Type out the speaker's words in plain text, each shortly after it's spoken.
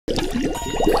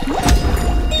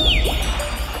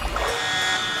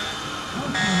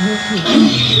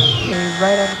Okay,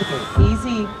 right under the gate.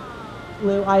 Easy.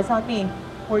 Blue, eyes on me.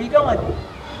 Where are you going?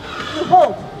 Blue,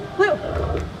 hold. Blue.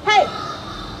 Hey.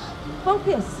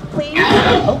 Focus, please.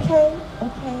 Okay,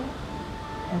 okay.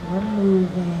 And we're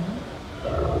moving.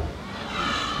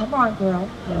 Come on, girl.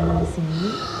 Easy.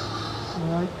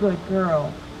 You're a good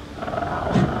girl.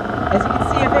 As you can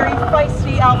see, a very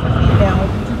feisty alpha female.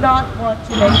 You do not want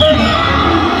to make her.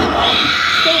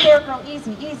 Stay there, girl.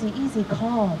 Easy, easy, easy.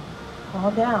 Calm.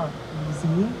 Calm down.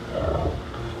 Easy.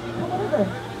 Come over.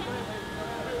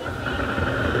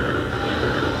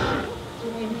 Is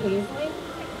your name Paisley?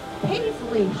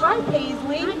 Paisley. Hi,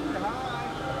 Paisley.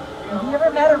 Have you ever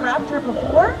met a raptor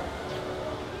before?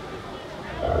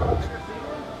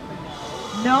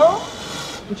 No?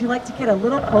 Would you like to get a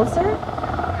little closer?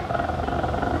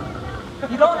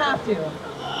 You don't have to.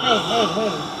 Hey, hey,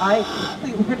 hey. I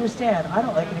completely understand. I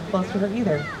don't like getting close to her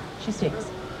either. She stinks.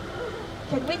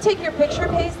 Can we take your picture,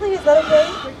 Paisley? Is that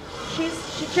okay? She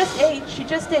just ate. She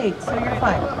just ate, so you're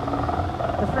fine.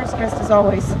 The first guest is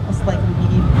always most likely to be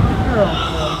eaten.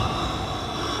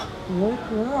 Good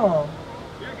girl.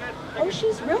 Oh,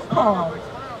 she's real calm.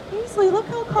 Paisley, look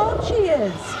how calm she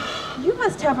is. You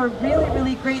must have a really,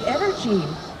 really great energy.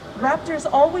 Raptors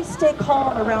always stay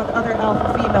calm around other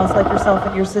alpha females like yourself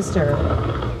and your sister.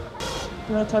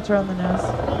 You want to touch her on the nose?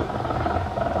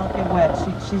 Don't get wet.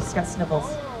 She's got sniffles.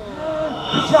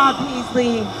 Good job,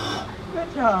 Paisley. Good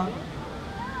job.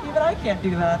 Even I can't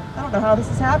do that. I don't know how this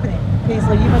is happening.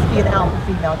 Paisley, you must be an alpha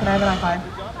female. Can I have an high five?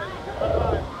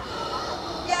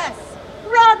 Yes!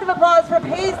 Round of applause for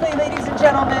Paisley, ladies and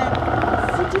gentlemen.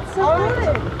 She did so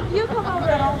good. You come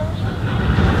over, Alma.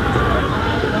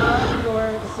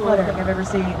 Your sweater I've ever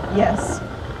seen. Yes.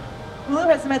 Blue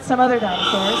has met some other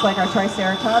dinosaurs, like our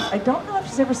Triceratops. I don't know if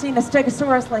she's ever seen a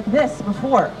Stegosaurus like this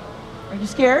before. Are you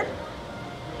scared?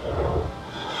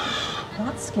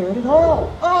 Not scared at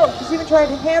all. Oh, she's even trying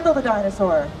to handle the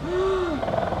dinosaur.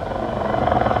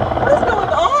 What is going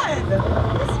on?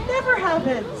 This never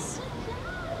happens.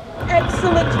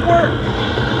 Excellent work.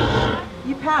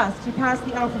 You passed. You passed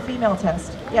the alpha female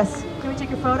test. Yes. Can we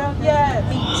take your photo? Yes.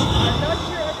 I'm not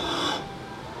sure.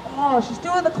 Oh, she's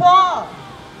doing the claw.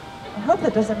 I hope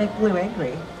that doesn't make Blue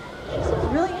angry. She seems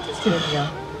really interested in you.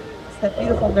 It's that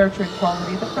beautiful nurturing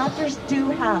quality that raptors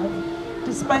do have,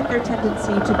 despite their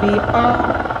tendency to be,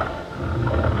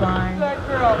 my good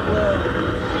girl, Blue.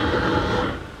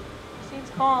 She seems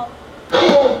calm.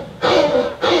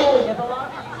 Yeah, the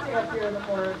longer you stay up here, the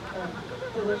more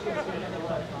delicious you're going to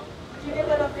look. Did you get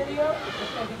that on video?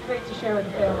 It's going to be great to share with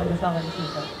the family this holiday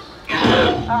season.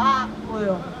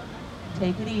 Blue.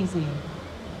 Take it easy.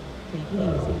 Take it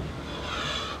easy.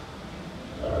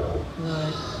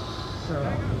 Good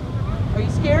girl. Are you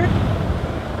scared?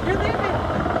 You're leaving.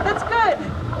 That's good.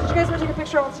 Did you guys want to take a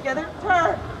picture all together?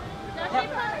 Her. Yep.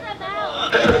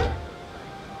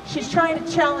 She's trying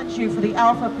to challenge you for the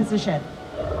alpha position.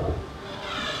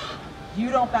 You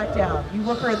don't back down. You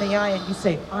look her in the eye and you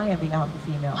say, I am the alpha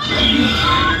female.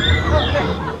 Okay.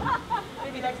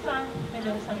 Maybe next time. Maybe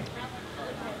next time.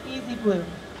 Easy, Blue.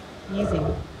 Easy.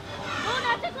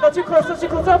 Not too close, not too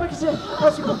close. Oh, not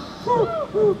too close.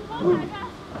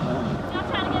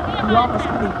 You almost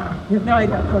came. You have no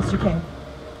idea how close you came.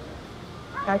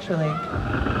 Actually,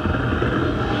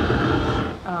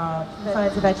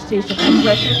 signs of agitation and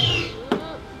aggression.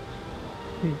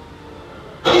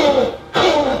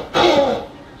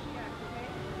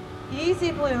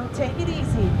 Easy, Blue. Take it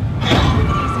easy. Take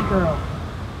it easy, girl.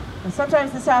 And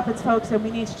sometimes this happens, folks, and we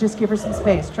need to just give her some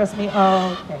space. Trust me.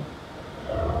 Oh, okay.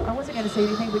 I wasn't going to say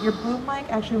anything, but your boom mic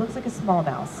actually looks like a small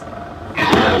mouse.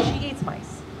 She eats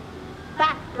mice.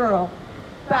 Back, girl.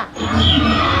 Back.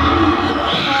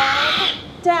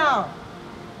 Down.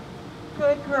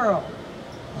 Good girl.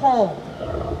 Hold.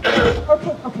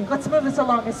 Okay, okay, let's move this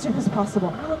along as soon as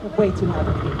possible. You look way too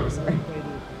happy to be here, sir.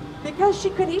 Because she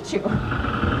could eat you.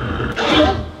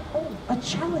 Oh, a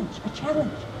challenge, a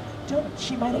challenge. Don't,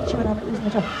 she might eat you and I might lose my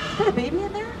job. Is there a baby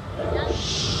in there? Yeah.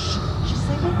 Shh. She's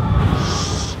sleeping?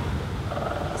 Shh.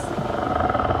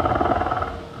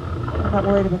 I'm not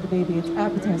worried about the baby. It's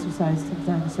appetizer sized to the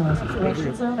dinosaur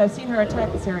situation zone. I've seen her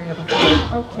attack this area before.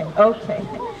 Okay, okay.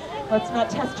 Let's not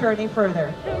test her any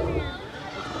further.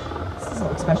 This doesn't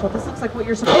look special. This looks like what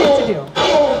you're supposed to do.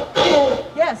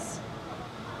 Yes.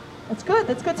 That's good.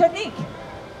 That's good technique.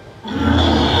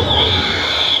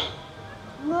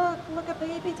 Look, a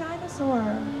baby dinosaur.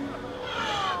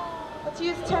 Let's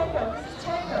use Tango. This is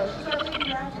Tango. She's our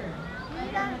baby raptor.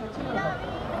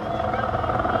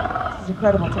 This is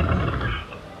incredible technique.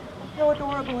 How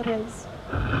adorable it is.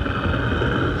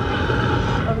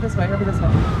 Over this way, over this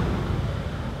way.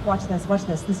 Watch this, watch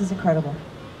this. This is incredible.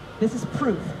 This is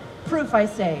proof. Proof, I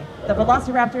say. The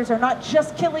velociraptors are not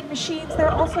just killing machines, they're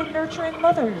also nurturing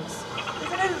mothers.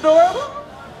 Isn't it adorable?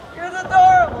 It's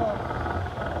adorable.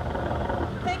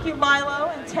 Thank you, Milo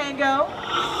and Tango.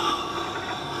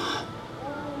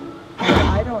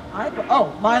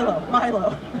 Oh,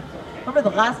 Milo. Remember the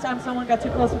last time someone got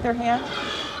too close with their hand?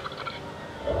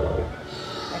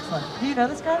 Excellent. Do you know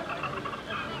this guy?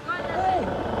 Hey,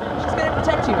 she's going to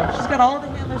protect you. She's got all the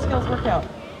handler skills worked out.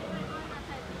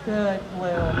 Good,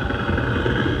 Blue.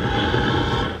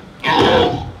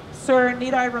 Sir,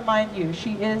 need I remind you,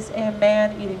 she is a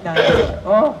man-eating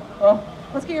dinosaur. Oh,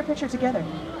 let's get your picture together.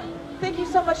 Thank you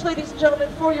so much, ladies and gentlemen,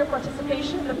 for your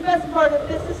participation. The best part of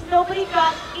this is nobody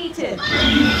got eaten.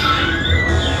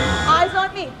 Eyes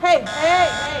on me. Hey.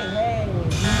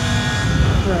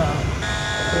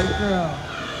 Good girl.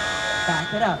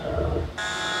 Back it up.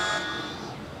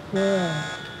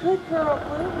 Good girl,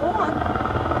 Blue. Go on.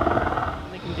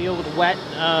 They can deal with wet,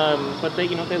 but they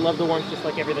love the warmth just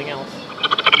like everything else.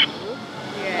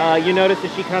 Yeah. You notice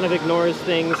that she kind of ignores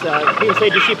things. People say,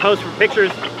 does she pose for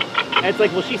pictures? And it's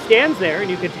like, well, she stands there and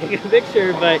you can take a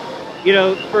picture, but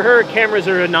for her, cameras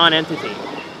are a non-entity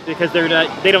because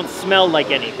they don't smell like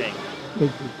anything.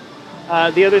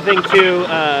 The other thing too,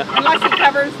 unless it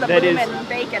covers the boom and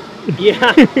bacon.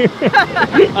 Yeah.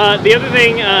 The other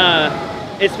thing,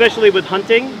 especially with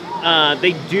hunting,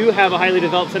 they do have a highly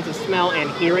developed sense of smell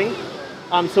and hearing.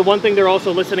 So one thing they're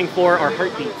also listening for are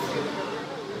heartbeats,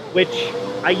 which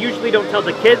I usually don't tell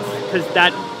the kids because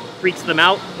that freaks them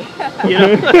out.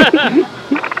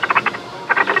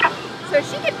 So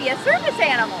she could be a service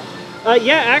animal.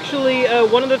 Yeah, actually,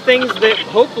 one of the things that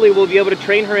hopefully we'll be able to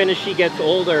train her in as she gets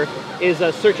older is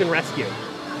search and rescue.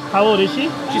 How old is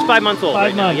she? She's 5 months old.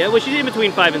 5 months. Now. Yeah, well, she's in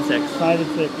between 5 and 6. 5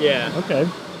 and 6. Yeah. Okay.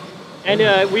 And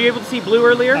were you able to see Blue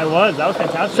earlier? I was. That was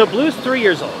fantastic. So Blue's 3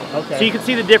 years old. Okay. So you can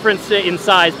see the difference in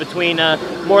size between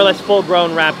more or less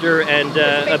full-grown raptor and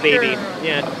a baby.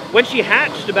 Yeah. When she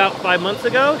hatched about 5 months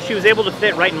ago, she was able to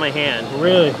fit right in my hand.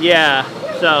 Really? Yeah.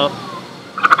 So.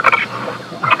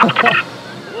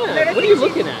 What are you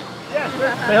looking at? Yeah.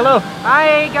 Say hello.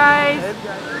 Hi, guys.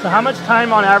 So how much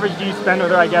time on average do you spend with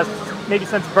her, I guess, maybe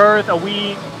since birth, a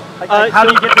week? How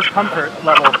do you get this comfort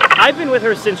level? I've been with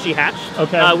her since she hatched,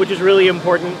 which is really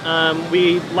important.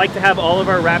 We like to have all of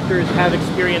our raptors have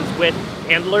experience with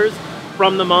handlers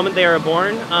from the moment they are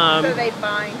born. So they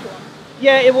bind to them.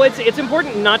 Yeah, it's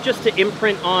important not just to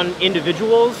imprint on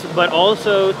individuals, but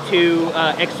also to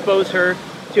expose her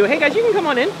to, hey guys, you can come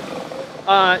on in.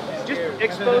 Just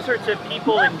expose her to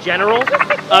people in general,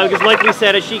 because like we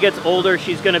said, as she gets older,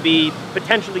 she's going to be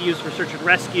potentially used for search and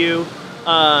rescue,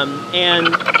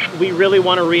 and we really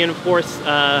want to reinforce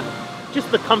just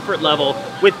the comfort level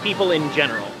with people in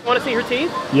general. Want to see her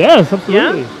teeth? Yes,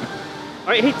 absolutely. Yeah? All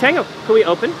right, hey Tango, can we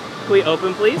open? Can we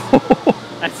open, please?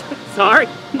 Sorry,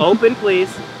 open, please.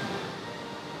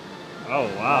 Oh,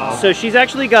 wow. So she's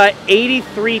actually got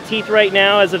 83 teeth right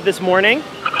now as of this morning.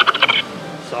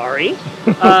 Sorry.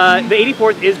 The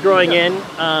 84th is growing in.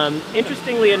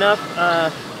 Interestingly enough,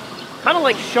 kind of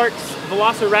like sharks,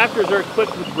 velociraptors are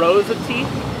equipped with rows of teeth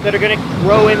that are going to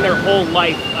grow in their whole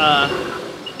life,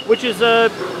 which is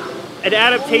an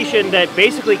adaptation that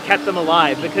basically kept them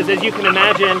alive. Because as you can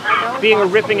imagine, being a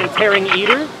ripping and tearing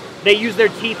eater, they use their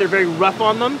teeth, they're very rough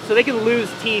on them, so they can lose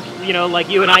teeth, like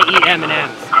you and I eat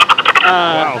M&Ms.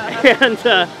 Wow. And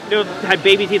had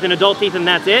baby teeth and adult teeth and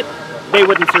that's it, they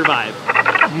wouldn't survive.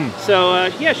 So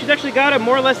yeah, she's actually got a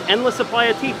more or less endless supply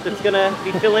of teeth that's gonna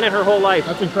be filling in her whole life.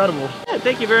 That's incredible. Yeah,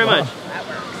 thank you very much. That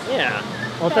works. Yeah.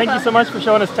 Well, thank you so much for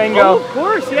showing us Tango. Oh, of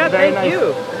course, yeah, Very thank nice.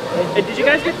 you. And did you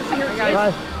guys get to see her?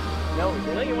 Bye. No,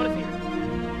 you want to see her?